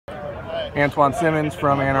Antjuan Simmons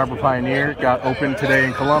from Ann Arbor Pioneer got open today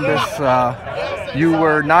in Columbus. You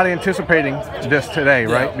were not anticipating this today,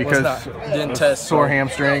 right? Because didn't test, sore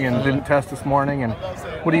hamstring and didn't test this morning. And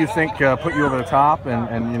what do you think put you over the top?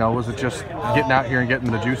 And you know, was it just getting out here and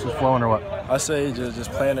getting the juices flowing, or what? I say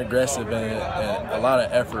just playing aggressive and a lot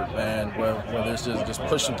of effort, man. Where there's just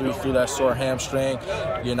pushing through that sore hamstring,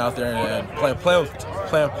 getting out there and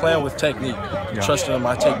playing with technique, trusting in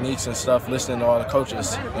my techniques and stuff, listening to all the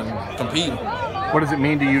coaches and competing. What does it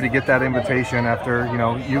mean to you to get that invitation after, you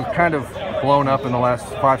know, you've kind of blown up in the last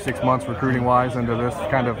 5-6 months recruiting-wise into this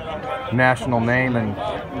kind of national name, and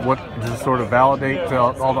what does it sort of validate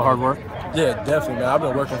all the hard work? Yeah, definitely, man. I've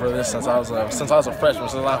been working for this since I was a freshman,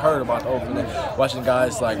 since I heard about the opening. Watching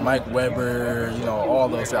guys like Mike Weber, you know, all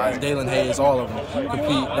those guys, Dalen Hayes, all of them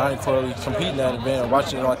compete, Donnie Corley, competing in that event,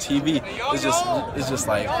 watching it on TV. It's just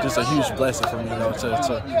a huge blessing for me, you know,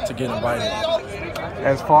 to get invited.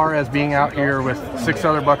 As far as being out here with 6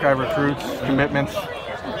 other Buckeye recruits, commitments,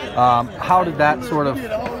 how did that sort of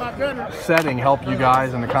setting help you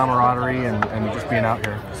guys and the camaraderie and just being out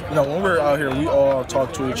here? You know, when we're out here, we all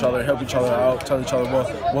talk to each other, help each other out, tell each other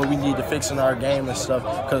what we need to fix in our game and stuff.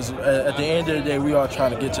 Because at the end of the day, we all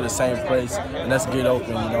trying to get to the same place, and that's get open.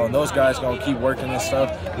 You know, and those guys gonna keep working and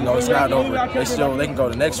stuff. You know, it's not over. They can go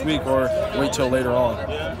to next week or wait till later on.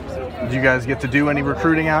 Did you guys get to do any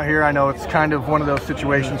recruiting out here? I know it's kind of one of those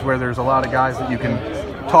situations where there's a lot of guys that you can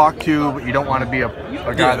talk to, but you don't want to be a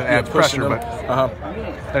guy that adds pressure. But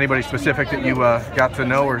anybody specific that you got to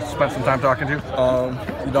know or spent some time talking to?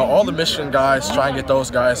 You know, all the Michigan guys, try and get those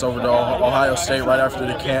guys over to Ohio State right after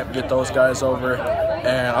the camp, get those guys over.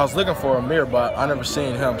 And I was looking for Amir, but I never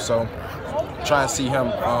seen him, so try and see him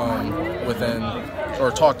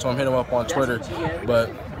or talk to him, hit him up on Twitter. But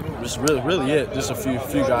it's really it. Just a few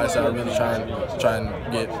guys that are really trying to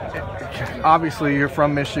get. Obviously, you're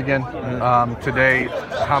from Michigan. Today,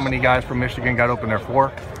 how many guys from Michigan got open there?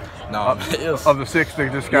 4? No, of the 6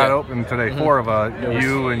 that just got open today, 4 of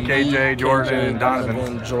you and KJ, Jordan, and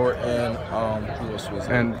Donovan. Jordan, who else was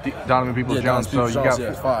there? And Donovan Peoples-Jones. So you got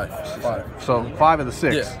 5. So 5 of the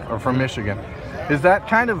 6 are from Michigan. Is that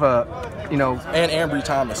kind of a, you know, and Ambry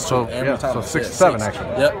Thomas. So so 6 to 7 actually.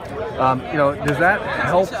 Yep. You know, does that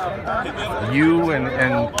help you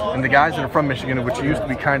and the guys that are from Michigan, which used to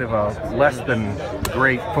be kind of a less than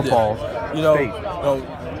great football state? You know,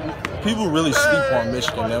 people really sleep on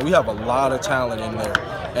Michigan, man. We have a lot of talent in there.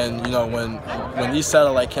 And, you know, when these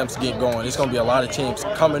satellite camps get going, it's going to be a lot of teams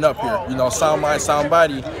coming up here. You know, sound mind, sound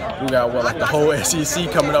body. We got, like the whole SEC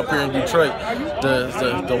coming up here in Detroit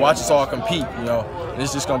to watch us all compete, you know.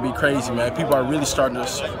 It's just going to be crazy, man. People are really starting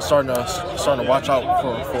to watch out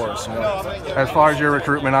for us, you know. As far as your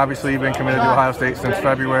recruitment, obviously you've been committed to Ohio State since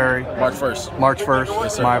February. March 1st. March 1st.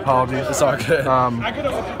 Yes, sir. My apologies. It's all good.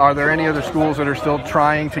 Are there any other schools that are still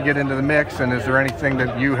trying to get into the mix, and is there anything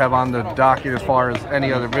that you have on the docket as far as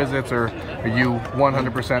any other visits, or are you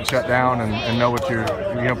 100% shut down and know what you're,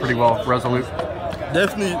 you know, pretty well resolute?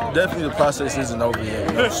 Definitely the process isn't over yet.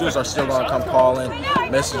 You know, schools are still going to come calling,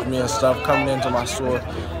 message me and stuff, coming into my store.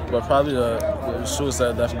 But probably the schools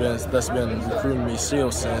that's been recruiting me still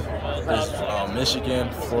since is Michigan,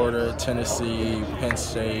 Florida, Tennessee, Penn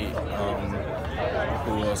State,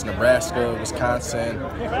 who else? Nebraska, Wisconsin.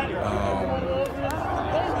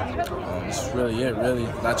 That's really it, really.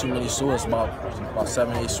 Not too many schools, about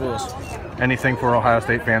 7, 8 schools. Anything for Ohio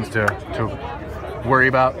State fans to worry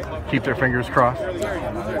about? Keep their fingers crossed? No,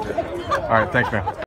 they're good. All right, thanks, man.